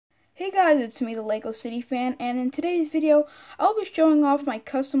Hey guys, it's me, the Lego City fan, and in today's video, I'll be showing off my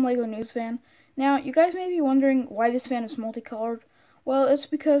custom Lego news van. Now, you guys may be wondering why this van is multicolored. Well, it's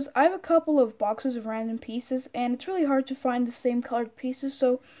because I have a couple of boxes of random pieces, and it's really hard to find the same colored pieces,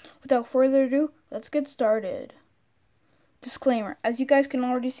 so without further ado, let's get started. Disclaimer, as you guys can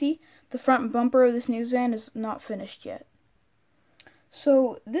already see, the front bumper of this news van is not finished yet.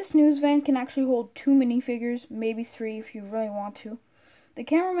 So, this news van can actually hold 2 minifigures, maybe 3 if you really want to. The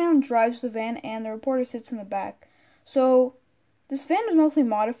cameraman drives the van and the reporter sits in the back. So this van is mostly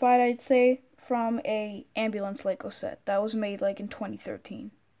modified, I'd say, from a ambulance Lego set that was made like in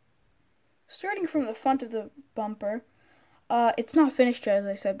 2013. Starting from the front of the bumper, it's not finished yet, as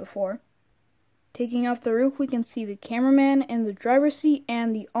I said before. Taking off the roof, we can see the cameraman in the driver's seat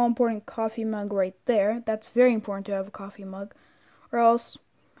and the all-important coffee mug right there. That's very important to have a coffee mug, or else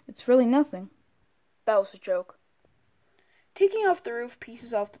it's really nothing. That was a joke. Taking off the roof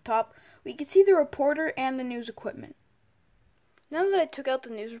pieces off the top, we can see the reporter and the news equipment. Now that I took out the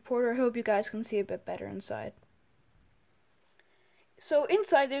news reporter, I hope you guys can see a bit better inside. So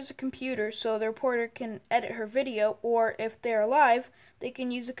inside there's a computer, so the reporter can edit her video, or if they're live, they can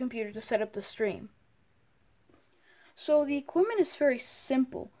use the computer to set up the stream. So the equipment is very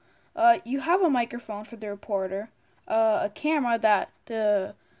simple. You have a microphone for the reporter, a camera that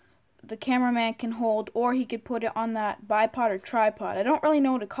the cameraman can hold, or he could put it on that bipod or tripod. I don't really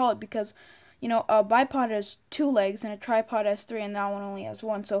know what to call it because, you know, a bipod has 2 legs and a tripod has 3 and that one only has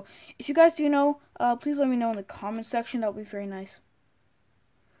 1. So if you guys do know, please let me know in the comment section. That would be very nice.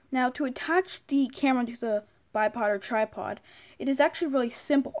 Now, to attach the camera to the bipod or tripod, it is actually really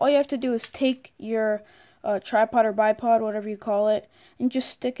simple. All you have to do is take your tripod or bipod, whatever you call it, and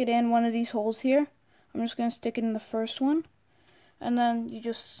just stick it in one of these holes here. I'm just going to stick it in the first one, and then you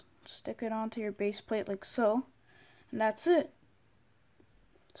just stick it onto your base plate like so, and that's it.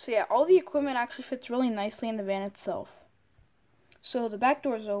 So yeah, all the equipment actually fits really nicely in the van itself. So the back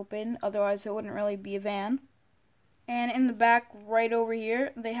door is open, otherwise it wouldn't really be a van. And in the back, right over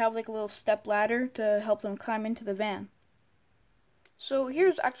here, they have like a little step ladder to help them climb into the van. So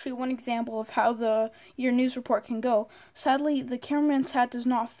here's actually one example of how your news report can go. Sadly, the cameraman's hat does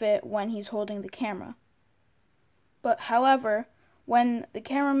not fit when he's holding the camera. But however, when the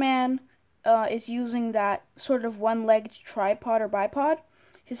cameraman is using that sort of one-legged tripod or bipod,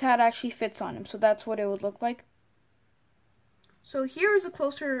 his hat actually fits on him, so that's what it would look like. So here's a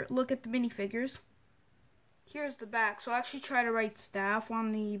closer look at the minifigures. Here's the back, so I actually tried to write staff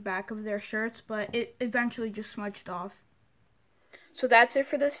on the back of their shirts, but it eventually just smudged off. So that's it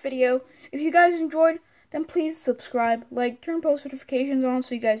for this video. If you guys enjoyed, then please subscribe, like, turn post notifications on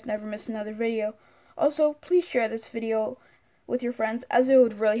so you guys never miss another video. Also, please share this video with your friends, as it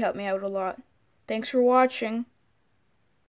would really help me out a lot. Thanks for watching.